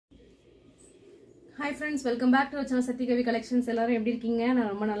Hi friends, welcome back to our channel Sathiyakavi collections. எல்லாரும் எப்படி இருக்கீங்க? நான்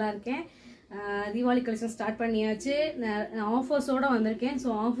ரொம்ப நல்லா இருக்கேன். தீபாவளி கலெக்ஷன் ஸ்டார்ட் பண்ணியாச்சு. நான் ஆஃபர்ஸோட வந்திருக்கேன். ஸோ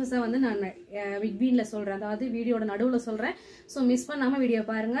ஆஃபர்ஸை வந்து நான் பிக்பீனில் சொல்கிறேன், அதாவது வீடியோட நடுவில் சொல்கிறேன். ஸோ மிஸ் பண்ணாமல் வீடியோ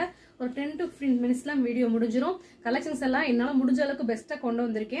பாருங்கள். ஒரு 10 to 15 மினிட்ஸ்லாம் வீடியோ முடிஞ்சிடும். கலெக்ஷன்ஸ் எல்லாம் என்னால் முடிஞ்ச அளவுக்கு பெஸ்ட்டாக கொண்டு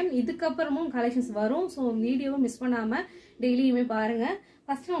வந்திருக்கேன். இதுக்கப்புறமும் கலெக்ஷன்ஸ் வரும். ஸோ வீடியோவை மிஸ் பண்ணாமல் டெய்லியுமே பாருங்கள்.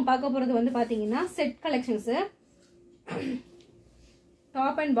 ஃபஸ்ட்டு நம்ம பார்க்க போகிறது வந்து பார்த்தீங்கன்னா set collections.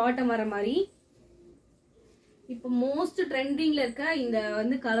 Top and bottom வர மாதிரி இப்போ மோஸ்ட் ட்ரெண்டிங்ல இருக்க இந்த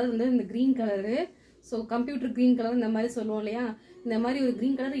வந்து கலர் வந்து இந்த green colour. So computer green colour இந்த மாதிரி சொல்லுவோம் இல்லையா, இந்த மாதிரி ஒரு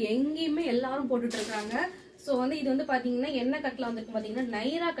கிரீன் கலர் எங்கேயுமே எல்லாரும் போட்டுட்டு இருக்காங்க. ஸோ வந்து இது வந்து பாத்தீங்கன்னா என்ன கட்ல வந்திருக்கு பாத்தீங்கன்னா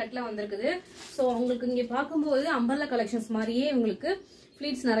நைரா கட்ல வந்திருக்குது. ஸோ உங்களுக்கு இங்க பார்க்கும்போது அம்பர்லா கலெக்ஷன்ஸ் மாதிரியே உங்களுக்கு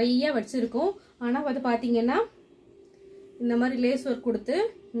ஃபிளீட்ஸ் நிறைய வச்சிருக்கும். ஆனா வந்து பாத்தீங்கன்னா இந்த மாதிரி லேஸ் ஒர்க் கொடுத்து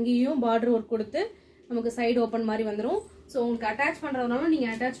இங்கேயும் பார்டர் ஒர்க் கொடுத்து நமக்கு சைடு ஓப்பன் மாதிரி வந்துடும். ஸோ உங்களுக்கு அட்டாச் பண்ணுறதுனாலும்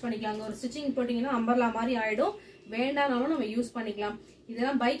நீங்கள் அட்டாச் பண்ணிக்கலாம். ஒரு ஸ்டிச்சிங் போட்டிங்கன்னா அம்பர்லா மாதிரி ஆகிடும். வேண்டானாலும் நம்ம யூஸ் பண்ணிக்கலாம்.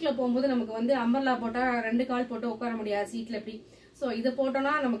 இதெல்லாம் பைக்கில் போகும்போது நமக்கு வந்து அம்பர்லா போட்டால் 2 கால் போட்டு உட்கார முடியாது சீட்டில் எப்படி. ஸோ இதை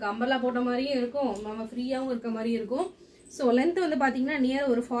போட்டோன்னா நமக்கு அம்பர்லா போட்ட மாதிரியும் இருக்கும், நம்ம ஃப்ரீயாகவும் இருக்க மாதிரி இருக்கும். ஸோ லென்த் வந்து பார்த்தீங்கன்னா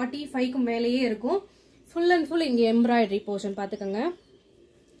நியர் ஒரு 45க்கு மேலேயே இருக்கும். ஃபுல் அண்ட் ஃபுல் இங்கே எம்ப்ராய்டரி போர்ஷன் பார்த்துக்கோங்க.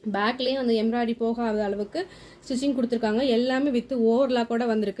 பேக்லேயும் அந்த எம்ப்ராய்டரி போகாத அளவுக்கு ஸ்டிச்சிங் கொடுத்துருக்காங்க. எல்லாமே வித் ஓவர்லாக் கூட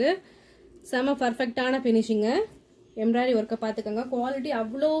வந்திருக்கு. செம பர்ஃபெக்டான ஃபினிஷிங்கு. எம்ப்ராய்டரி ஒர்க்கை பார்த்துக்கோங்க. குவாலிட்டி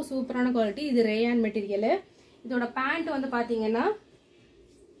அவ்வளோ சூப்பரான குவாலிட்டி. இது ரேயான் மெட்டீரியலு. இதோட பேண்ட் வந்து பார்த்தீங்கன்னா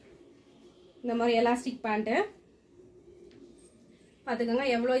இந்த மாதிரி எலாஸ்டிக் பேண்ட்டு பார்த்துக்கோங்க.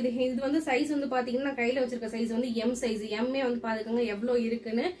 எவ்வளோ இது வந்து சைஸ் வந்து பார்த்தீங்கன்னா கையில் வச்சிருக்க சைஸ் வந்து எம் சைஸ். எம்ஏ வந்து பார்த்துக்கோங்க எவ்வளோ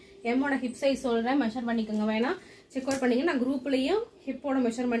இருக்குன்னு. எம்மோட ஹிப் சைஸ் சொல்கிறேன், மெஷர் பண்ணிக்கோங்க. வேணா செக் அவுட் பண்ணிங்க. நான் குரூப்லேயும் ஹிப்போட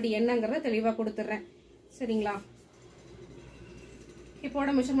மெஷர்மெண்ட் என்னங்கிறத தெளிவாக கொடுத்துட்றேன், சரிங்களா. ஹிப்போட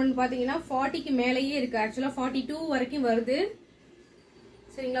மெஷர்மெண்ட் பார்த்தீங்கன்னா 40க்கு மேலேயே இருக்கு. ஆக்சுவலாக 42 வரைக்கும் வருது,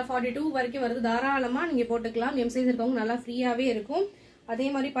 சரிங்களா. 42 வரைக்கும் வருது. தாராளமாக நீங்கள் போட்டுக்கலாம். எம் சைஸ் இருக்கவங்க நல்லா ஃப்ரீயாகவே இருக்கும். அதே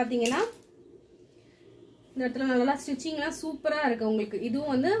மாதிரி பார்த்தீங்கன்னா இந்த இடத்துல நல்லா ஸ்டிச்சிங்லாம் சூப்பராக இருக்கு உங்களுக்கு.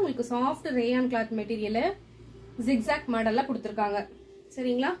 இதுவும் வந்து உங்களுக்கு soft rayon cloth material zigzag மாடலில் கொடுத்துருக்காங்க,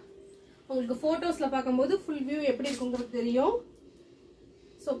 சரிங்களா. உங்களுக்கு ஃபோட்டோஸில் பார்க்கும்போது ஃபுல் வியூ எப்படி இருக்குங்கிறது தெரியும்.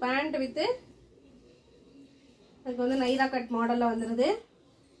 ஸோ பேண்ட் வித்து அதுக்கு வந்து நைரா கட் மாடல்ல வந்துருது.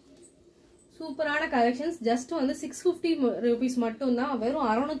 சூப்பரான கலெக்ஷன்ஸ். ஜஸ்ட் வந்து 650 rupees மட்டும் தான். வெறும்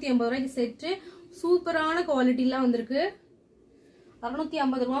 650 ரூபாய்க்கு செட்டு. சூப்பரான குவாலிட்டிலாம் வந்திருக்கு.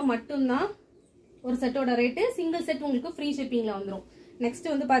 650 ரூபா மட்டும்தான் ஒரு செட்டோட ரேட்டு. சிங்கிள் செட் உங்களுக்கு ஃப்ரீ ஷிப்பிங்ல வந்துடும்.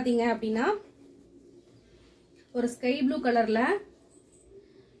 நெக்ஸ்ட் வந்து பாத்தீங்க அப்படின்னா ஒரு ஸ்கை ப்ளூ கலர்ல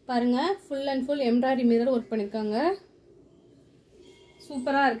பாருங்க, full and full embroidery mirror work பண்ணிருக்காங்க.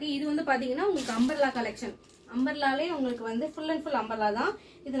 சூப்பரா இருக்கு. இது வந்து பாத்தீங்கன்னா உங்களுக்கு அம்பர்லா கலெக்ஷன். அம்பர்லாலே உங்களுக்கு வந்து ஃபுல் அண்ட் ஃபுல் அம்பர்லா தான்.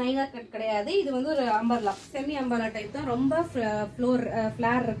 இது நைரா கட் கிடையாது. இது வந்து ஒரு அம்பர்லா, செமி அம்பர்லா டைப் தான். ரொம்ப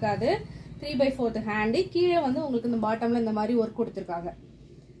ஃபிளார் இருக்காது. 3/4 ஹேண்டு. கீழே வந்து உங்களுக்கு இந்த பாட்டம்ல இந்த மாதிரி ஒர்க் கொடுத்துருக்காங்க,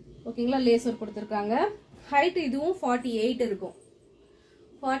 ஓகேங்களா. லேஸ் ஒர்க் கொடுத்துருக்காங்க. ஹைட் இதுவும் 48 இருக்கும்.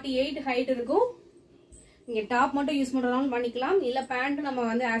 48 ஹைட் இருக்கும். நீங்க டாப் மட்டும் யூஸ் பண்றதாலும் பண்ணிக்கலாம். இல்ல பேண்ட் நம்ம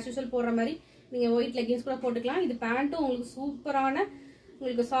வந்து ஆஸ் யூசுவல் போடுற மாதிரி நீங்க ஒயிட் லெகின்ஸ் கூட போட்டுக்கலாம். இது பேண்ட்டும் உங்களுக்கு சூப்பரான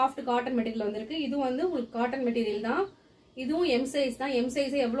உங்களுக்கு சாஃப்ட் காட்டன் மெட்டீரியல் வந்திருக்கு. இது வந்து உங்களுக்கு காட்டன் மெட்டீரியல் தான். இதுவும் எம் சைஸ் தான். எம்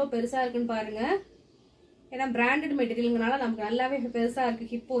சைஸ் எவ்வளவு பெருசா இருக்குன்னு பாருங்க. ஏன்னா பிராண்டட் மெட்டீரியல்னால நமக்கு நல்லாவே பெருசா இருக்கு.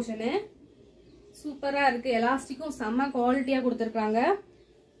 ஹிப் போர்ஷனு சூப்பரா இருக்கு. எலாஸ்டிக்கும் செம்ம குவாலிட்டியா கொடுத்துருக்காங்க.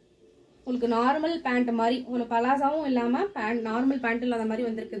 உங்களுக்கு நார்மல் பேண்ட் மாதிரி, உங்களுக்கு பலாசாவும் இல்லாம பேண்ட் நார்மல் பேண்ட் இல்லாத மாதிரி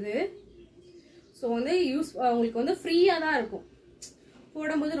வந்திருக்குது. ஸோ வந்து உங்களுக்கு வந்து ஃப்ரீயா தான் இருக்கும்.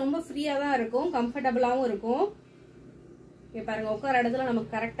 போடும்போது ரொம்ப ஃப்ரீயா தான் இருக்கும், கம்ஃபர்டபுளாகவும் இருக்கும். இங்க பாருங்க, உட்கார இடத்துல நமக்கு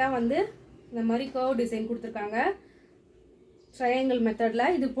கரெக்டா வந்து இந்த மாதிரி கர்வ் டிசைன் கொடுத்துருக்காங்க ட்ரையாங்கிள் மெத்தட்ல.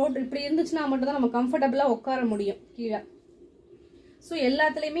 இது போட்டு இப்படி இருந்துச்சுன்னா மட்டும் தான் நம்ம கம்ஃபர்டபுளா உட்கார முடியும் கீழே. ஸோ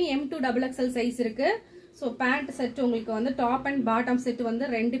எல்லாத்துலயுமே M2XXL சைஸ் இருக்கு. ஸோ பேண்ட் செட் உங்களுக்கு வந்து டாப் அண்ட் பாட்டம் செட் வந்து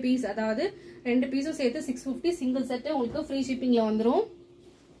 2 பீஸ், அதாவது 2 பீஸும் சேர்த்து 650. சிங்கிள் செட் உங்களுக்கு ஃப்ரீ ஷிப்பிங்ல வந்துடும்.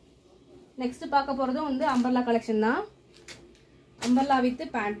 நெக்ஸ்ட் பார்க்க போறதும் வந்து அம்பர்லா கலெக்ஷன் தான். Umbrella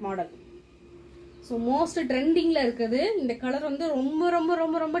with pant model. So most ட்ரெண்டிங்ல இருக்குது இந்த கலர். வந்து ரொம்ப ரொம்ப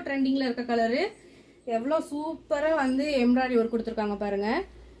ரொம்ப ரொம்ப ட்ரெண்டிங்ல இருக்க கலரு. எவ்வளோ சூப்பரா வந்து எம்ப்ராய்டரி ஒர்க் கொடுத்துருக்காங்க பாருங்க.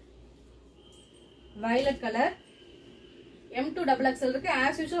 Violet colour. M2XXL இருக்கு.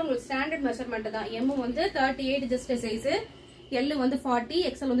 ஆஸ் யூசுவல் உங்களுக்கு ஸ்டாண்டர்ட் மெஷர்மெண்ட் தான். M வந்து 38 ஜஸ்ட் சைஸ், L வந்து 40,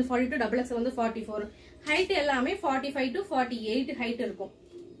 XL வந்து 42, XXL வந்து 44. ஹைட் எல்லாமே 45 to 48 ஹைட் இருக்கும்,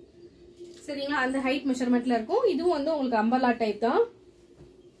 சரிங்களா. அந்த ஹைட் மெஷர்மெண்ட்ல இருக்கும். இதுவும் வந்து உங்களுக்கு அம்பர்லா டைப் தான்.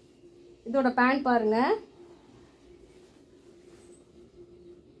 இதோட பேண்ட் பாருங்க,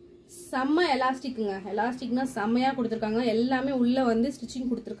 செம்ம எலாஸ்டிக்குங்க. எலாஸ்டிக்னா செம்மையா கொடுத்துருக்காங்க. எல்லாமே உள்ள வந்து ஸ்டிச்சிங்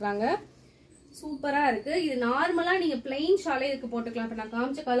கொடுத்துருக்காங்க. சூப்பரா இருக்கு. இது நார்மலா நீங்க பிளைன் ஷாலே இதுக்கு போட்டுக்கலாம். இப்ப நான்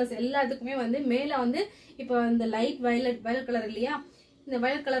காமிச்ச கலர்ஸ் எல்லாத்துக்குமே வந்து மேல வந்து இப்போ இந்த லைட் வயலட் கலர் இல்லையா, இந்த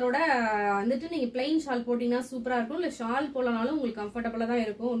வயலட் கலரோட வந்துட்டு நீங்க பிளைன் ஷால் போட்டீங்கன்னா சூப்பரா இருக்கும். இல்ல ஷால் போலனாலும் உங்களுக்கு கம்ஃபர்டபுளா தான்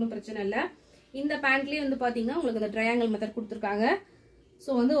இருக்கும், ஒன்றும் பிரச்சனை இல்லை. இந்த பேண்ட்லயே வந்து பாத்தீங்கன்னா உங்களுக்கு இந்த ட்ரையாங்கிள் மெத்தட் கொடுத்துருக்காங்க.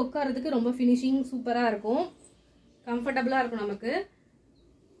 ஸோ வந்து உட்காரதுக்கு ரொம்ப ஃபினிஷிங் சூப்பரா இருக்கும், கம்ஃபர்டபுளா இருக்கும் நமக்கு.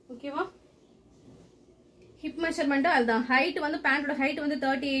 ஓகேவா? ஹிப் மெஷர்மெண்ட் அதுதான். ஹைட் வந்து பேண்டோட ஹைட் வந்து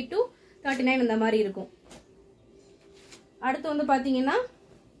 38 to 39 இந்த மாதிரி இருக்கும். அடுத்து வந்து பாத்தீங்கன்னா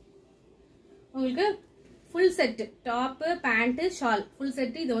உங்களுக்கு full set top pant shawl full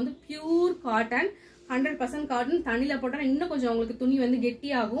set. இது வந்து பியூர் காட்டன், 100% காட்டன். தண்ணியில போட்டா இன்னும் கொஞ்சம் உங்களுக்கு துணி வந்து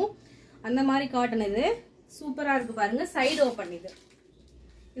கெட்டியாகும், அந்த மாதிரி காட்டன். இது சூப்பரா இருக்கு பாருங்க. Side open.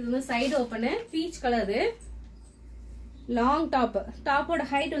 இது வந்து side open, peach colour, long top. டாப்போட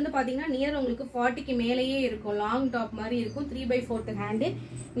height வந்து பாத்தீங்கன்னா நியர் உங்களுக்கு 40க்கு மேலேயே இருக்கும். லாங் டாப் மாதிரி இருக்கும். 3/4 ஹேண்டு.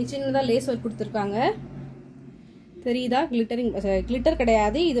 சின்னதா லேஸ் ஒர்க் கொடுத்துருக்காங்க, தெரியுதா? கிளிட்டர்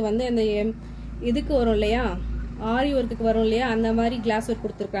கிடையாது, இது வந்து அந்த இதுக்கு வரும் இல்லையா, ஆரி ஒர்க்குக்கு வரும் இல்லையா, அந்த மாதிரி கிளாஸ் ஒர்க்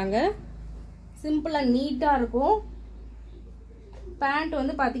கொடுத்துருக்காங்க. சிம்பிளா நீட்டா இருக்கும். பேண்ட்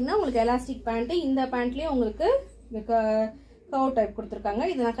வந்து பாத்தீங்கன்னா உங்களுக்கு எலாஸ்டிக் பேண்ட். இந்த பேண்ட்லயே உங்களுக்கு கர்வ் டைப் கொடுத்துருக்காங்க.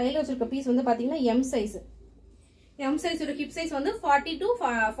 இது நான் கையில வச்சிருக்க பீஸ் வந்து பாத்தீங்கன்னா M size. M சைஸோட hip size வந்து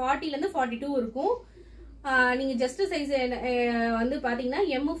 40ல இருந்து 42 இருக்கும். நீங்க ஜஸ்ட் சைஸ் வந்து பாத்தீங்கன்னா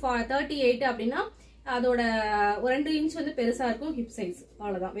எம் 38 அப்படின்னா அதோட 2 இன்ச் வந்து பெருசா இருக்கும் ஹிப் சைஸ்,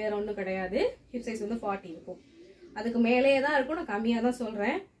 அவ்வளவுதான், வேற ஒண்ணும் கிடையாது. ஹிப் சைஸ் வந்து 40 இருக்கும், அதுக்கு மேலேயே தான் இருக்கும். நான் கம்மியா தான்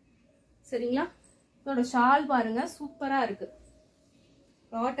சொல்றேன், சரிங்களா? இதோட ஷால் பாருங்க, சூப்பரா இருக்கு.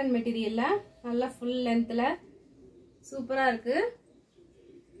 காட்டன் மெட்டீரியல்ல நல்லா ஃபுல் லென்த்ல சூப்பரா இருக்கு.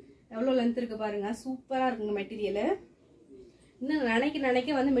 எவ்வளவு லென்த் இருக்கு பாருங்க, சூப்பரா இருக்குங்க மெட்டீரியல். இன்னும்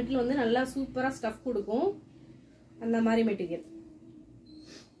நினைக்க வந்து மெட்டீரியல் வந்து நல்லா சூப்பரா ஸ்டஃப் கொடுக்கும், அந்த மாதிரி மெட்டீரியல்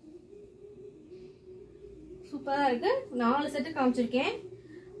சூப்பரா இருக்கு. 4 செட்டு காமிச்சிருக்கேன்.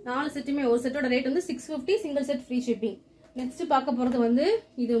 4 செட்டுமே ஒரு செட்டோட ரேட் வந்து 650, single set free shipping. Next பார்க்க போறது வந்து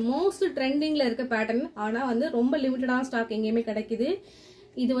இது மோஸ்ட் ட்ரெண்டிங்ல இருக்க பேட்டர்ன், ஆனா வந்து ரொம்ப லிமிட்டடான ஸ்டாக் எங்கேயுமே கிடைக்குது.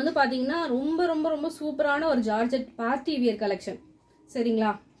 இது வந்து பாத்தீங்கன்னா ரொம்ப ரொம்ப ரொம்ப சூப்பரான ஒரு ஜார்ஜெட் பார்ட்டி வியர் கலெக்ஷன்,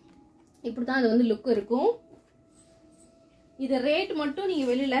 சரிங்களா? இப்படிதான் இது வந்து லுக் இருக்கும். இது ரேட் மட்டும் நீங்க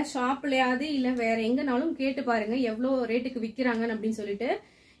வெளியில ஷாப்லயாவது இல்ல வேற எங்கனாலும் கேட்டு பாருங்க எவ்வளவு ரேட்டுக்கு விக்கிறாங்கன்னு அப்படின்னு சொல்லிட்டு.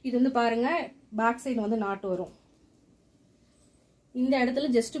 இது வந்து பாருங்க, பேக் சைடு வந்து நாட் வரும். இந்த இடத்துல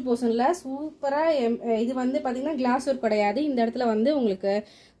ஜஸ்ட் போர்ஷன்ல சூப்பரா இது வந்து பாத்தீங்கன்னா கிளாஸ் ஒர்க் கிடையாது. இந்த இடத்துல வந்து உங்களுக்கு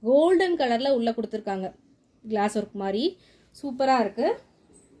கோல்டன் கலர்ல உள்ள கொடுத்துருக்காங்க, கிளாஸ் ஒர்க் மாதிரி சூப்பரா இருக்கு.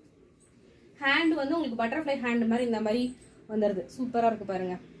 ஹேண்ட் வந்து உங்களுக்கு பட்டர்ஃப்ளை ஹேண்ட் மாதிரி இந்த மாதிரி வந்துருது, சூப்பரா இருக்கு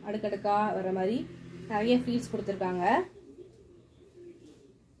பாருங்க. அடுக்கடுக்கா வர மாதிரி நிறைய ஃபீல்ஸ் கொடுத்துருக்காங்க.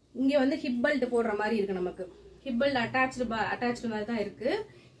 இங்க வந்து ஹிப் பெல்ட் போடுற மாதிரி இருக்கு நமக்கு. ஹிப் பெல்ட் அட்டாச்சு மாதிரி தான் இருக்கு.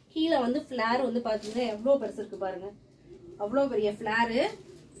 கீழே வந்து ஃபிளார் வந்து பாத்தீங்கன்னா எவ்வளவு பெருசு இருக்கு பாருங்க, அவ்வளவு பெரிய ஃபிளாரு.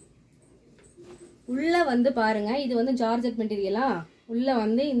 உள்ள வந்து பாருங்க, இது வந்து ஜார்ஜெட் மெட்டீரியலா, உள்ள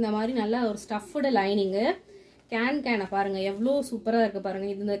வந்து இந்த மாதிரி நல்ல ஒரு ஸ்டஃப்டு லைனிங்கு. கேனை பாருங்க எவ்வளவு சூப்பரா இருக்கு பாருங்க.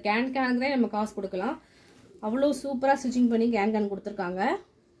 இது இந்த கேனுக்கு தான் நம்ம காசு கொடுக்கலாம், அவ்வளவு சூப்பரா ஸ்டிச்சிங் பண்ணி கேன் கொடுத்துருக்காங்க.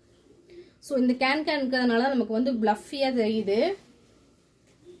 ஸோ இந்த கேனுக்கிறதுனால நமக்கு வந்து பிளஃபியா தெரியுது.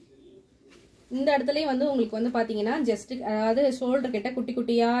 இந்த இடத்துலயும் வந்து உங்களுக்கு வந்து பாத்தீங்கன்னா ஜஸ்ட் அதாவது ஷோல்டர் கிட்ட குட்டி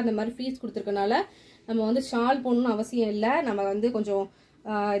குட்டியா இந்த மாதிரி ஃப்ளீஸ் கொடுத்துருக்கனால நம்ம வந்து ஷால் போடணும்னு அவசியம் இல்லை. நம்ம வந்து கொஞ்சம்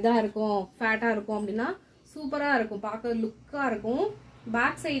இதா இருக்கும், ஃபேட்டா இருக்கும் அப்படின்னா சூப்பரா இருக்கும், பார்க்க லுக்கா இருக்கும்.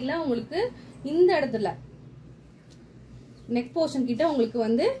 பேக் சைட்ல உங்களுக்கு இந்த இடத்துல நெக் போர்ஷன் கிட்ட உங்களுக்கு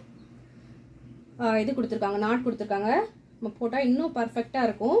வந்து இது கொடுத்துருக்காங்க, நாட் கொடுத்துருக்காங்க. நம்ம போட்டா இன்னும் பர்ஃபெக்டா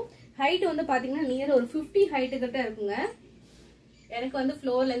இருக்கும். ஹைட் வந்து பாத்தீங்கன்னா நியர் ஒரு 50 ஹைட்டு கிட்ட இருக்குங்க. எனக்கு வந்து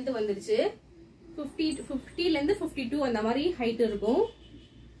ஃப்ளோர் லென்த் வந்துருச்சு 50ல இருந்து 52 அந்த மாதிரி ஹைட் இருக்கும்.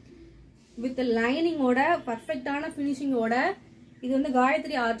 வித் லைனிங்கோட பர்ஃபெக்டான ஃபினிஷிங்கோட. இது வந்து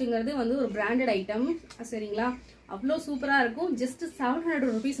காயத்ரி ஆர்ட்ங்கிறது வந்து ஒரு பிராண்டட் ஐட்டம், சரிங்களா? அவ்வளோ சூப்பரா இருக்கும். ஜஸ்ட் 700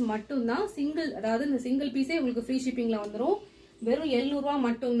 ருபீஸ் மட்டும்தான் சிங்கிள், அதாவது இந்த சிங்கிள் பீஸே உங்களுக்கு ஃப்ரீ ஷிப்பிங்ல வந்துடும். வெறும் 700 ரூபா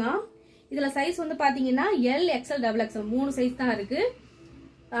மட்டும்தான். இதுல சைஸ் வந்து பாத்தீங்கன்னா L, XL, double XL 3 size தான் இருக்கு.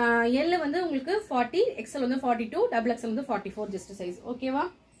 எல் வந்து உங்களுக்கு 40, எக்ஸ்எல் வந்து 42, டபுள் எக்ஸ்எல் வந்து 44 ஜஸ்ட் சைஸ். ஓகேவா?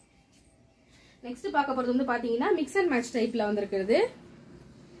 நெக்ஸ்ட் பார்க்க போறது வந்து பாத்தீங்கன்னா மிக்ஸ் அண்ட் மேட்ச் டைப்ல வந்திருக்கிறது.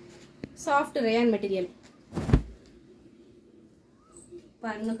 சாஃப்ட் ரேயான் மெட்டீரியல்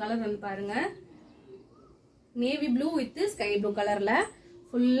பாருங்க. கலர் வந்து பாருங்க, navy blue with sky blue கலர்ல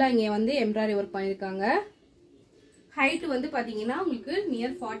ஃபுல்லா இங்க வந்து எம்ப்ராய்டரி ஒர்க் பண்ணிருக்காங்க. ஹைட் வந்து பாத்தீங்கன்னா உங்களுக்கு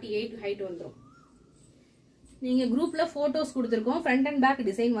நியர் 48 ஹைட் வந்துடும். நீங்க குரூப்ல போட்டோஸ் கொடுத்துருக்கோம், ஃப்ரண்ட் அண்ட் பேக்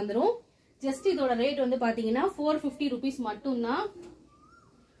டிசைன் வந்துடும். ஜஸ்ட் இதோட ரேட் வந்து பாத்தீங்கன்னா 450 ருபீஸ் மட்டும்தான்,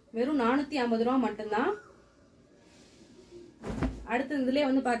 வெறும் 450 ரூபா மட்டும்தான். அடுத்த இதுல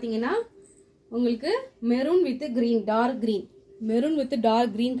வந்து பாத்தீங்கன்னா உங்களுக்கு maroon with green, dark green, maroon with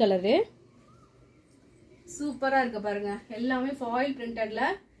dark green colour. சூப்பரா இருக்கு பாருங்க. எல்லாமே ஃபாயில் பிரிண்டட்ல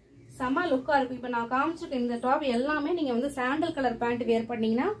செம லுக்கா இருக்கும். இப்போ நான் காமிச்சிருக்க இந்த டாப் எல்லாமே நீங்க வந்து சாண்டல் கலர் பேண்ட் வேர்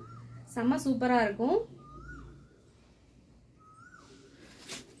பண்ணீங்கன்னா செம சூப்பரா இருக்கும்.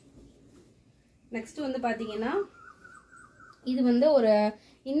 நெக்ஸ்ட் வந்து பாத்தீங்கன்னா இது வந்து ஒரு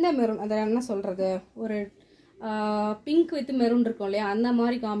இந்த மெரூன், அத என்ன சொல்றது, ஒரு பிங்க் வித் மெரூன் இருக்கும் இல்லையா, அந்த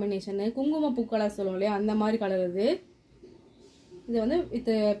மாதிரி காம்பினேஷனு. குங்குமப்பூ கலர் சொல்லுவோம் இல்லையா, அந்த மாதிரி கலர் இது. இது வந்து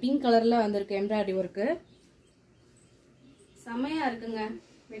வித் பிங்க் கலர்ல வந்திருக்கு எம்ப்ராய்டரி ஒர்க்கு. செமையா இருக்குங்க.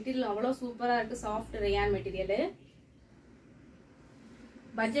 மெட்டீரியல் அவ்வளோ சூப்பரா இருக்கு. Soft rayon material.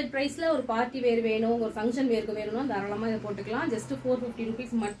 பட்ஜெட் பிரைஸ்ல ஒரு பார்ட்டி வேர் வேணும், ஒரு ஃபங்க்ஷன் வேருக்கு வேணும்னா தாராளமா இதை போட்டுக்கலாம். ஜஸ்ட் 450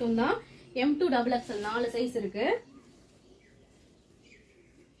 rupees மட்டும் தான். M2 XXL 4 சைஸ் இருக்கு.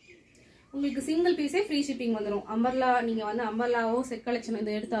 உங்களுக்கு சிங்கிள் பீஸே ஃப்ரீ ஷிப்பிங் வந்துடும். அம்பர்லா நீங்க வந்து அம்பர்லாவோ செட் கலெக்ஷன்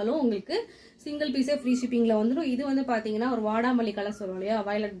இது எடுத்தாலும் உங்களுக்கு சிங்கிள் பீஸே ஃப்ரீ ஷிப்பிங்ல வந்துடும். இது வந்து பாத்தீங்கன்னா ஒரு வாடாமல்லி கலர் சொல்லுவோம் இல்லையா,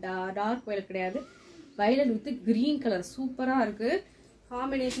 வயலட், டார்க் வயலட் கிடையாது, வயலட் வித் கிரீன் கலர். சூப்பரா இருக்கு.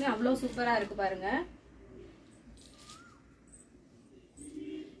 காம்பினேஷனே அவ்வளோ சூப்பரா இருக்கு பாருங்க.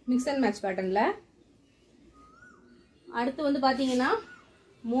 மிக்ஸ் அண்ட் மேட்ச் பேட்டர்ன்ல. அடுத்து வந்து பாத்தீங்கன்னா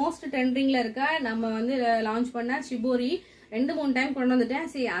மோஸ்ட் ட்ரெண்டிங்ல இருக்க நம்ம வந்து லான்ச் பண்ண ஷிபோரி 2-3 டைம் கொண்டு வந்துட்டேன்.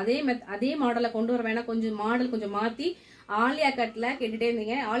 சரி அதே மாடலை கொண்டு வர வேணா, கொஞ்சம் மாடல் கொஞ்சம் மாத்தி ஆலியா கட்ல கேட்டுட்டே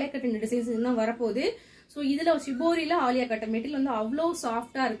இருந்தீங்க. ஆலியா கட் இந்த டிசைன்ஸ் தான் வரப்போகுது. ஸோ இதுல ஷிபோரியில ஆலியா கட் மெட்டீரியல் வந்து அவ்வளோ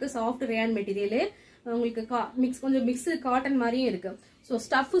சாஃப்டா இருக்கு. Soft rayon material. உங்களுக்கு கொஞ்சம் மிக்ஸ் காட்டன் மாதிரியும் இருக்கு. ஸோ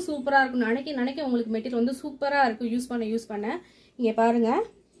ஸ்டஃப் சூப்பரா இருக்கும். நினைக்க உங்களுக்கு மெட்டீரியல் வந்து சூப்பரா இருக்கும் யூஸ் பண்ண. இங்க பாருங்க,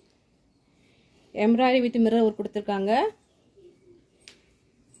 எம்ப்ராய்டரி வித் மிரர் ஒர்க் கொடுத்துருக்காங்க.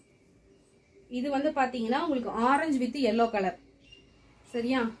 இது வந்து பாத்தீங்கன்னா உங்களுக்கு ஆரஞ்சு வித் எல்லோ கலர்.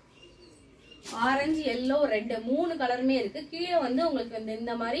 சரியா, ஆரஞ்சு, எல்லோ, ரெட் 3 கலருமே இருக்கு. கீழே வந்து உங்களுக்கு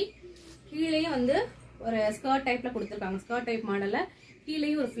இந்த மாதிரி கீழேயும் வந்து ஒரு ஸ்கர்ட் டைப்ல கொடுத்துருக்காங்க. ஸ்கர்ட் டைப் மாடல்ல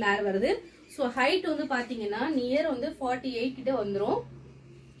கீழேயும் ஒரு ஃபிளேர் வருது. ஸோ ஹைட் வந்து பாத்தீங்கன்னா நியர் வந்து 48 கிட்ட வந்துடும்.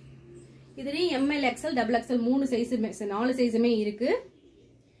 இதுலயும் ML, XL, XXL 3 சைஸுமே 4 சைஸுமே இருக்கு.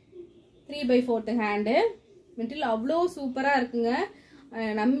 3/4 ஹேண்டு. மெட்டீரியல் அவ்வளோ சூப்பரா இருக்குங்க.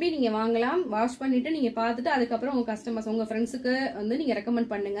 நம்பி நீங்க வாங்கலாம். வாஷ் பண்ணிட்டு நீங்க பார்த்துட்டு அதுக்கப்புறம் உங்க கஸ்டமர்ஸ், உங்க ஃப்ரெண்ட்ஸுக்கு வந்து நீங்க ரெக்கமெண்ட்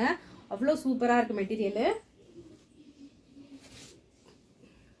பண்ணுங்க. அவ்வளோ சூப்பரா இருக்கு மெட்டீரியல்.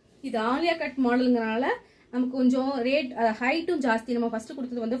 இது ஆலியா கட் மாடலுங்கனால நமக்கு கொஞ்சம் ரேட் ஹைட்டும் ஜாஸ்தி. நம்ம ஃபர்ஸ்ட்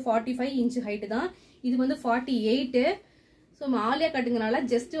கொடுத்தது வந்து 45 இன்ச் ஹைட் தான், இது வந்து 48. ஸோ ஆலியா கட்டுங்கனால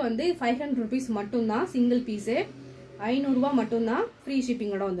ஜஸ்ட் வந்து 500 rupees மட்டும் தான். சிங்கிள் பீஸு 500 ரூபாய் மட்டும் தான். ஃப்ரீ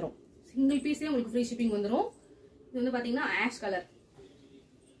ஷிப்பிங்கோட வந்துடும். சிங்கிள் பீஸே உங்களுக்கு ஃப்ரீ ஷிப்பிங் வந்துடும். இது வந்து பாத்தீங்கன்னா ஆஷ் கலர்.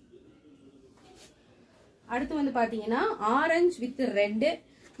 அடுத்து வந்து பாத்தீங்கன்னா ஆரஞ்சு வித் ரெட்.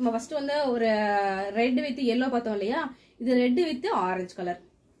 நம்ம ஃபர்ஸ்ட் வந்து ஒரு ரெட் வித் எல்லோ பார்த்தோம் இல்லையா, இது ரெட் வித் ஆரஞ்சு கலர்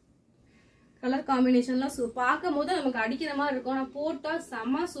காம்பினேஷன்லாம் பார்க்கும் போது நமக்கு அடிக்கிற மாதிரி இருக்கும். நான் போட்டா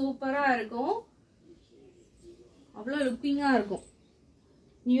செம சூப்பரா இருக்கும். அவ்வளோ லுக்கிங்கா இருக்கும்.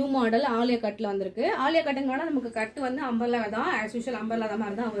 நியூ மாடல் ஆலியா கட்ல வந்திருக்கு. ஆலியா கட்டுங்கனால நமக்கு கட்டு வந்து அம்பர்லா தான், ஆஸ் யூஷுவல் அம்பர்லா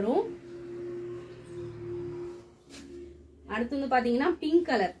மாதிரி தான் வரும். அடுத்து வந்து பாத்தீங்கன்னா பிங்க்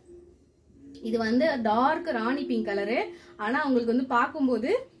கலர். இது வந்து டார்க் ராணி பிங்க் கலரு. ஆனா உங்களுக்கு வந்து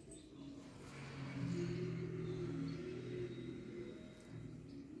பார்க்கும்போது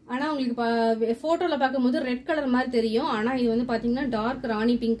உங்களுக்கு போட்டோல பார்க்கும்போது ரெட் கலர் மாதிரி தெரியும். ஆனா இது வந்து பாத்தீங்கன்னா டார்க்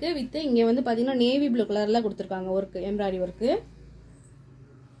ராணி பிங்க் வித் இங்க வந்து பாத்தீங்கன்னா நேவி ப்ளூ கலர்ல கொடுத்துருக்காங்க ஒர்க், எம்ப்ராய்டரி ஒர்க்.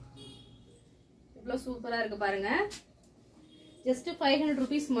 இவ்வளவு சூப்பரா இருக்கு பாருங்க. ஜஸ்ட் 500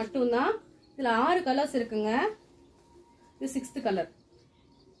 rupees மட்டும் தான். இதுல 6 கலர்ஸ் இருக்குங்க. இது 6th கலர்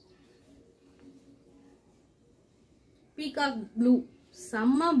பீகாக் ப்ளூ.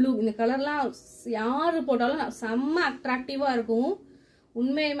 செம்ம ப்ளூ. இந்த கலர்லாம் யாரு போட்டாலும் செம்ம அட்ராக்டிவா இருக்கும்.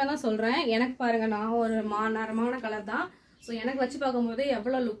 உண்மையுமே தான் சொல்றேன். எனக்கு பாருங்க, நான் ஒரு நரமான கலர் தான். ஸோ எனக்கு வச்சு பார்க்கும்போது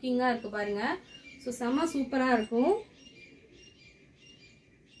எவ்வளவு லுக்கிங்கா இருக்கு பாருங்க. ஸோ செம்ம சூப்பரா இருக்கும்.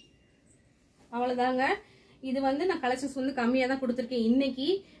 அவ்வளவுதாங்க. இது வந்து நான் கலெக்ஷன்ஸ் வந்து கம்மியா தான் கொடுத்துருக்கேன் இன்னைக்கு.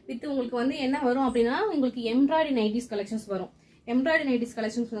 வித் உங்களுக்கு வந்து என்ன வரும் அப்படின்னா, உங்களுக்கு எம்ப்ராய்டரி நைட்டிஸ் கலெக்ஷன்ஸ் வரும். எம்ப்ராய்டரி நைட்டிஸ்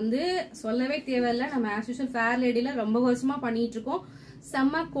கலெக்ஷன்ஸ் வந்து சொல்லவே தேவையில்லை. நம்ம ஆஸ் யூஷுவல் ஃபேர் லேடியில ரொம்ப வருஷமா பண்ணிட்டு இருக்கோம்.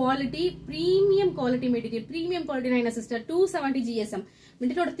 செம்ம quality, premium quality material. Premium quality என்ன சிஸ்டர், 270 GSM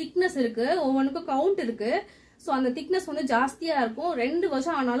மெட்டீரியலோட திக்னஸ் இருக்கு. ஒவ்வொன்றுக்கும் கவுண்ட் இருக்கு. ஸோ அந்த திக்னஸ் வந்து ஜாஸ்தியா இருக்கும். 2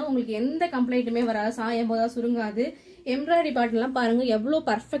 வருஷம் ஆனாலும் உங்களுக்கு எந்த கம்ப்ளைண்ட்டுமே வராது. சாயம் போதா சுருங்காது. எம்ப்ராய்டரி பாட்டெல்லாம் பாருங்க எவ்வளோ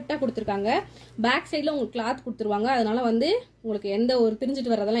பர்ஃபெக்டா கொடுத்துருக்காங்க. பேக் சைட்ல உங்களுக்கு கிளாத் கொடுத்துருவாங்க. அதனால வந்து உங்களுக்கு எந்த ஒரு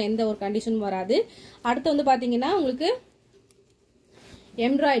பிரிஞ்சிட்டு வர்றதெல்லாம் எந்த ஒரு கண்டிஷனும் வராது. அடுத்து வந்து பாத்தீங்கன்னா உங்களுக்கு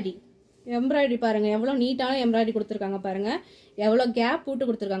எம்ப்ராய்டரி பாருங்க எவ்வளோ நீட்டான எம்ப்ராய்டரி கொடுத்துருக்காங்க பாருங்க. எவ்வளோ கேப் போட்டு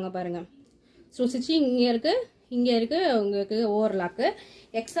கொடுத்துருக்காங்க பாருங்க. ஸோ ஸ்டிச்சிங் இங்கே இருக்கு, இங்க இருக்கு உங்களுக்கு overlock.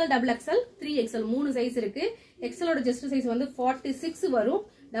 XL, XXL, 3XL 3 size இருக்கு. XL ஓட ஜஸ்ட் சைஸ் வந்து 46 வரும்.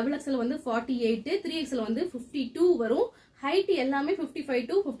 XXL வந்து 48, 3XL வந்து 52 வரும். ஹைட் எல்லாமே 55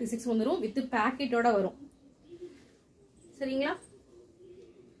 to 56 வந்துரும் வித் பாக்கெட்டோட வரும். சரிங்களா?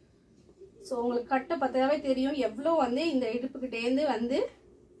 சோ உங்களுக்கு கட்ட பார்த்தாவே தெரியும் எவ்வளவு வந்து இந்த இடுப்புக்கிட்டே இருந்து வந்து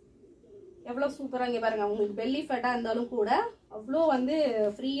எவ்வளவு சூப்பரா இங்க பாருங்க. உங்களுக்கு பெல்லி ஃபேட்டா இருந்தாலும் கூட அவ்வளோ வந்து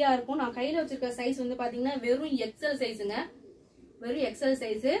ஃப்ரீயா இருக்கும். நான் கையில வச்சிருக்க சைஸ் வந்து பாத்தீங்கன்னா வெறும் XL சைஸுங்க. வெறும் XL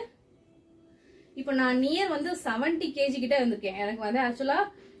சைஸ். இப்போ நான் நியர் வந்து 70 kg கிட்ட இருந்திருக்கேன். எனக்கு வந்து ஆக்சுவலா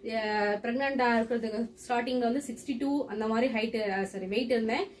பிரெக்னண்டா இருக்கிறதுக்கு ஸ்டார்டிங்ல வந்து 62 அந்த மாதிரி ஹைட் வெயிட்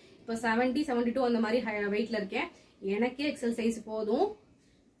இருந்தேன். இப்போ 70, 72 அந்த மாதிரி வெயிட்ல இருக்கேன். எனக்கே XL சைஸ் போதும்.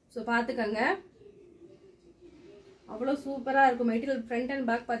 ஸோ பாத்துக்கங்க, அவ்வளோ சூப்பரா இருக்கும். மெட்டீரியல் ஃப்ரண்ட் அண்ட்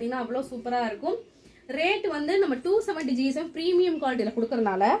பேக் பாத்தீங்கன்னா அவ்வளோ சூப்பரா இருக்கும். ரேட் வந்து நம்ம 270 GSM பிரீமியம் குவாலிட்டியில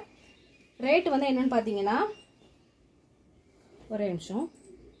கொடுக்கறதுனால ரேட் வந்து என்னன்னு பாத்தீங்கன்னா, ஒரே நிமிஷம்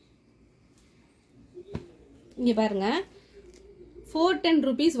இங்க பாருங்க, 410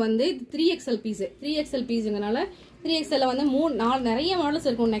 rupees வந்து 3XL பீஸ். 3XL பீஸுங்கனால 3XL வந்து 4 நிறைய மாடல்ஸ்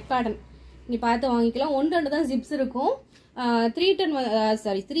இருக்கும். நெக் பேட்டர்ன் நீ பார்த்து வாங்கிக்கலாம். 1-2 தான் ஜிப்ஸ் இருக்கும்.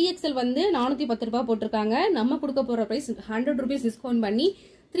 3XL வந்து 410 ரூபாய் போட்டிருக்காங்க. நம்ம கொடுக்க போற பிரைஸ் 100 rupees டிஸ்கவுண்ட் பண்ணி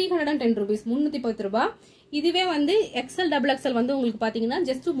 310 rupees, 310 ரூபாய். இதுவே வந்து XL, XXL வந்து உங்களுக்கு பாத்தீங்கன்னா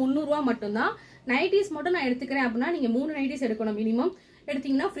ஜஸ்ட் 300 ரூபாய் மட்டும்தான். நைட்டிஸ் மட்டும் நான் எடுத்துக்கிறேன் அப்படின்னா நீங்க 3 நைட்டிஸ் எடுக்கணும் மினிமம்.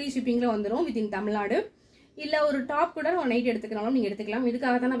 எடுத்தீங்கன்னா ஃப்ரீ ஷிப்பிங்ல வந்துடும் வித்தின் தமிழ்நாடு. இல்ல ஒரு டாப் கூட ஒரு நைட் எடுத்துக்கலாம், நீங்க எடுத்துக்கலாம்.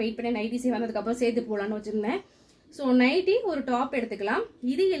 இதுக்காக தான் நான் வெயிட் பண்ணி நைட்டிஸே வந்து அதுக்கப்புறம் சேர்த்து போடலான்னு வச்சிருந்தேன். ஸோ நைட்டி ஒரு டாப் எடுத்துக்கலாம்.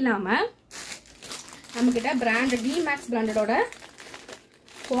 இது இல்லாம நம்ம கிட்ட பிராண்டட் V-Max பிராண்டடோட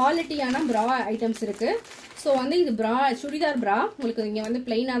குவாலிட்டியான பிரா ஐட்டம்ஸ் இருக்கு. ஸோ வந்து இது பிரா சுடிதார் பிரா உங்களுக்கு இங்க வந்து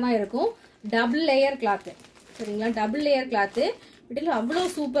பிளைனா தான் இருக்கும். Double layer cloth. சரிங்களா? டபுள் லேயர் கிளாத் வீட்டில் அவ்வளோ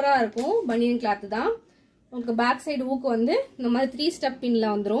சூப்பரா இருக்கும். பனியன் கிளாத் தான். உங்களுக்கு பேக் சைடு ஊக்கு வந்து இந்த மாதிரி 3 ஸ்டெப் பின்ல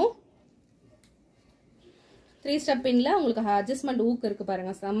வந்துடும். 3 ஸ்டெப் பின்ல உங்களுக்கு அட்ஜஸ்ட்மெண்ட் ஊக்கு இருக்கு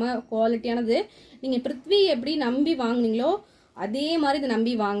பாருங்க. செம்ம குவாலிட்டியானது. நீங்க பிருத்வி எப்படி நம்பி வாங்குனீங்களோ அதே மாதிரி இதை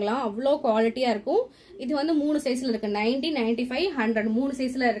நம்பி வாங்கலாம். அவ்வளோ குவாலிட்டியா இருக்கும். இது வந்து 3 சைஸ்ல இருக்கு. 90, 95, 100 3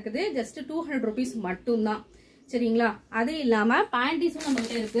 சைஸ்ல இருக்குது. ஜஸ்ட் 200 rupees மட்டும் தான். சரிங்களா? அது இல்லாம பேண்டிஸும் நம்ம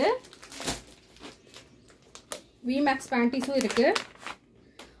கிட்ட இருக்கு. V-Max பேண்டிஸும் இருக்கு.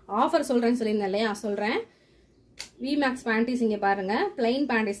 ஆஃபர் சொல்றேன்னு சொல்லியிருந்தேன் இல்லையா, சொல்றேன். V-Max பேண்டிஸ் இங்க பாருங்க, பிளைன்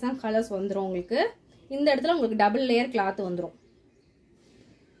பேண்டிஸ் தான் கலர்ஸ் வந்துடும் உங்களுக்கு. இந்த இடத்துல உங்களுக்கு டபுள் லேயர் கிளாத் வந்துடும்.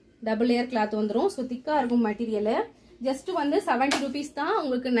 டபுள் லேயர் கிளாத் வந்துடும். ஸோ திக்கா இருக்கும் மெட்டீரியல். ஜஸ்ட் வந்து 70 rupees தான்.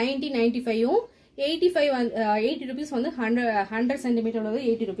 உங்களுக்கு 90, 95, 80 rupees வந்து 100 சென்டிமீட்டர்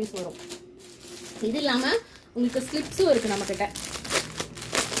 80 rupees வரும். இது இல்லாம உங்களுக்கு ஸ்லிப்ஸும் இருக்கு நம்ம கிட்ட.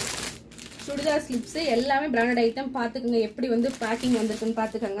 சுடிதார் ஸ்லிப்ஸ் எல்லாமே பிராண்டட் ஐட்டம். பாத்துக்கோங்க எப்படி வந்து பேக்கிங் வந்திருக்குன்னு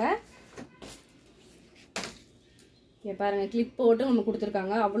பாத்துக்கோங்க. இங்க பாருங்க, கிளிப் போட்டு நம்ம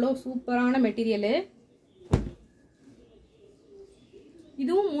கொடுத்துருக்காங்க. அவ்வளோ சூப்பரான மெட்டீரியல்.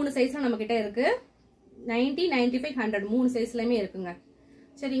 இதுவும் 3 சைஸ்ல நம்ம கிட்ட இருக்கு. 90, 95, 100 3 சைஸ்லயுமே இருக்குங்க.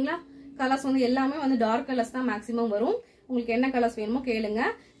 சரிங்களா? கலர்ஸ் வந்து எல்லாமே வந்து டார்க் கலர்ஸ் தான் மேக்ஸிமம் வரும். உங்களுக்கு என்ன கலர்ஸ் வேணுமோ கேளுங்க.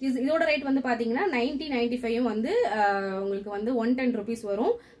 இதோட ரேட் வந்து பாத்தீங்கன்னா 90, 95 வந்து உங்களுக்கு வந்து 110 rupees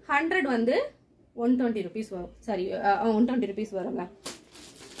வரும். 100 வந்து 120 rupees வரும். சாரி 120 rupees வருங்க.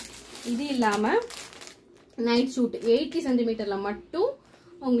 இது இல்லாம நைட் ஷூட் 80 சென்டிமீட்டர்ல மட்டும்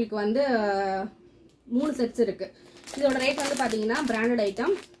உங்களுக்கு வந்து 3 செட்ஸ் இருக்கு. இதோட ரேட் வந்து பாத்தீங்கன்னா பிராண்டட்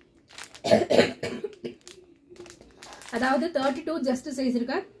ஐட்டம். அதாவது 32 ஜஸ்ட் சைஸ்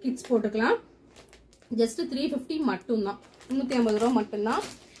இருக்க கிட்ஸ் போட்டுக்கலாம். ஜஸ்ட் 350 மட்டும்தான். 350 ரூபா மட்டும்தான்.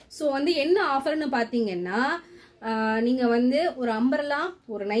 ஸோ வந்து என்ன ஆஃபர்னு பார்த்தீங்கன்னா, நீங்க வந்து ஒரு அம்பர்லா,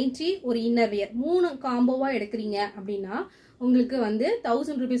 ஒரு நைட்டி, ஒரு இன்னர் வியர் 3 காம்போவா எடுக்கிறீங்க அப்படின்னா உங்களுக்கு வந்து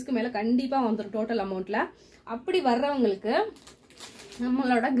 1000 rupeesக்கு மேல கண்டிப்பா வந்துடும் டோட்டல் அமௌண்ட்ல. அப்படி வர்றவங்களுக்கு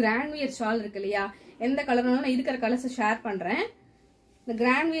நம்மளோட கிராண்ட் வியர் ஷால் இருக்கு இல்லையா, எந்த கலர்னாலும் நான் இருக்கிற கலர்ஸ் ஷேர் பண்றேன். இந்த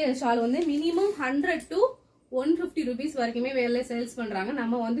கிராண்ட் வியர் ஷால் வந்து மினிமம் 100 to 150 rupees வரைக்குமே வேலை சேல்ஸ் பண்றாங்க.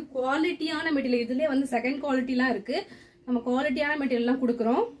 நம்ம வந்து குவாலிட்டியான மெட்டீரியல், இதுலயே வந்து செகண்ட் குவாலிட்டிலாம் இருக்கு. நம்ம குவாலிட்டியான மெட்டீரியல்லாம்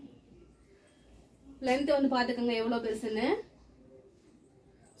கொடுக்குறோம். லென்த் வந்து பாத்துக்கோங்க எவ்வளவு பெருசுன்னு.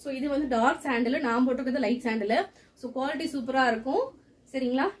 ஸோ இது வந்து டார்க் சாண்டில், நான் போட்டிருக்கிறது லைட் சாண்டில். ஸோ குவாலிட்டி சூப்பரா இருக்கும்.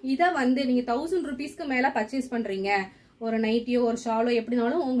 சரிங்களா? இதை வந்து நீங்க 1000 rupeesக்கு மேல பர்ச்சேஸ் பண்றீங்க, ஒரு நைட்டியோ ஒரு ஷாலோ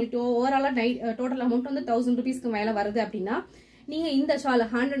எப்படினாலும் உங்களுக்கு ஓவராலா டோட்டல் அமௌண்ட் வந்து 1000 rupeesக்கு மேல வருது அப்படின்னா நீங்க இந்த ஷால்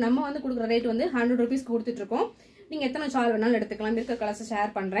 100, நம்ம வந்து கொடுக்குற ரேட் வந்து 100 rupees கொடுத்துட்டு இருக்கோம். நீங்க எத்தனை ஷால் வேணாலும் எடுத்துக்கலாம். இருக்க கலர்ஸ்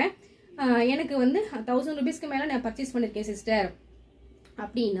ஷேர் பண்றேன். எனக்கு வந்து 1000 rupeesக்கு மேல நான் பர்ச்சேஸ் பண்ணிருக்கேன் சிஸ்டர்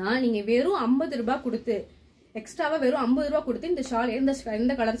அப்படின்னா நீங்க வெறும் 50 ரூபாய் கொடுத்து, எக்ஸ்ட்ராவா வெறும் 50 ரூபாய் கொடுத்து இந்த ஷால்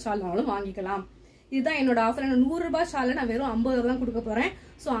எந்த கலர் ஷால்னாலும் வாங்கிக்கலாம். இதுதான் என்னோட ஆஃபர். 100 ரூபாய் ஷாலை நான் வெறும் 50 ரூபாய் தான் கொடுக்க போறேன்.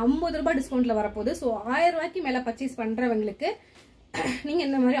 ஸோ 50 ரூபாய் டிஸ்கவுண்ட்ல வரப்போகுது. ஸோ 1000 ரூபாய்க்கு மேல பர்ச்சேஸ் பண்றவங்களுக்கு நீங்க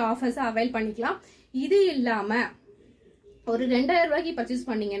இந்த மாதிரி ஆஃபர்ஸ் அவைல் பண்ணிக்கலாம். இது இல்லாம ஒரு 2000 ரூபாய்க்கு பர்ச்சேஸ்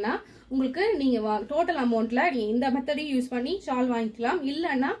பண்ணீங்கன்னா உங்களுக்கு நீங்க டோட்டல் அமௌண்ட்ல நீங்க இந்த மெத்தடையும் யூஸ் பண்ணி ஷால் வாங்கிக்கலாம்.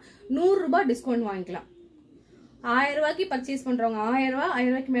 இல்லைன்னா 100 ரூபாய் டிஸ்கவுண்ட் வாங்கிக்கலாம். 1000 ரூபாய்க்கு பர்ச்சேஸ் பண்றவங்க 1000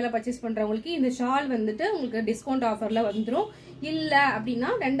 ரூபாய்க்கு மேல பர்ச்சேஸ் பண்றவங்களுக்கு இந்த ஷால் வந்துட்டு உங்களுக்கு டிஸ்கவுண்ட் ஆஃபர்ல வந்துடும். இல்ல அப்படின்னா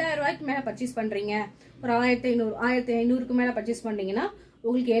 2000 ரூபாய்க்கு மேல பர்ச்சேஸ் பண்றீங்க, ஒரு 1500க்கு மேல பர்ச்சேஸ் பண்றீங்கன்னா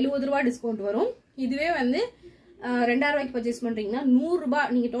உங்களுக்கு 70 ரூபாய் டிஸ்கவுண்ட் வரும். இதுவே வந்து 2000 ரூபாய்க்கு பர்ச்சேஸ் பண்றீங்கன்னா 100 ரூபாய்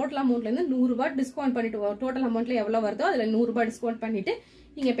நீங்க டோட்டல் அமௌண்ட்ல இருந்து 100 ரூபாய் டிஸ்கவுண்ட் பண்ணிட்டு டோட்டல் அமௌண்ட்ல எவ்வளவு வருதோ அதுல 100 ரூபாய் டிஸ்கவுண்ட் பண்ணிட்டு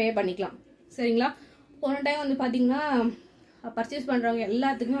நீங்க பே பண்ணிக்கலாம். சரிங்களா? போன டைம் வந்து பாத்தீங்கன்னா பர்ச்சேஸ் பண்றவங்க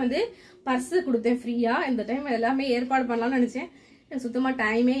எல்லாத்துக்குமே வந்து பர்ஸ் கொடுத்தேன் ஃப்ரீயா. இந்த டைம் எல்லாமே ஏற்பாடு பண்ணலாம்னு நினைச்சேன். எனக்கு சுத்தமா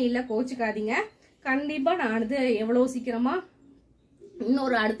டைமே இல்லை, கோச்சுக்காதீங்க. கண்டிப்பா நான் வந்து எவ்வளவு சீக்கிரமா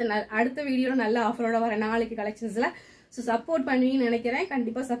இன்னொரு அடுத்த வீடியோல நல்ல ஆஃபரோட வரேன் நாளைக்கு கலெக்ஷன்ஸ்ல. ஸோ சப்போர்ட் பண்ணுவீங்கன்னு நினைக்கிறேன்.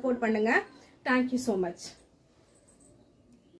 கண்டிப்பா சப்போர்ட் பண்ணுங்க. Thank you so much.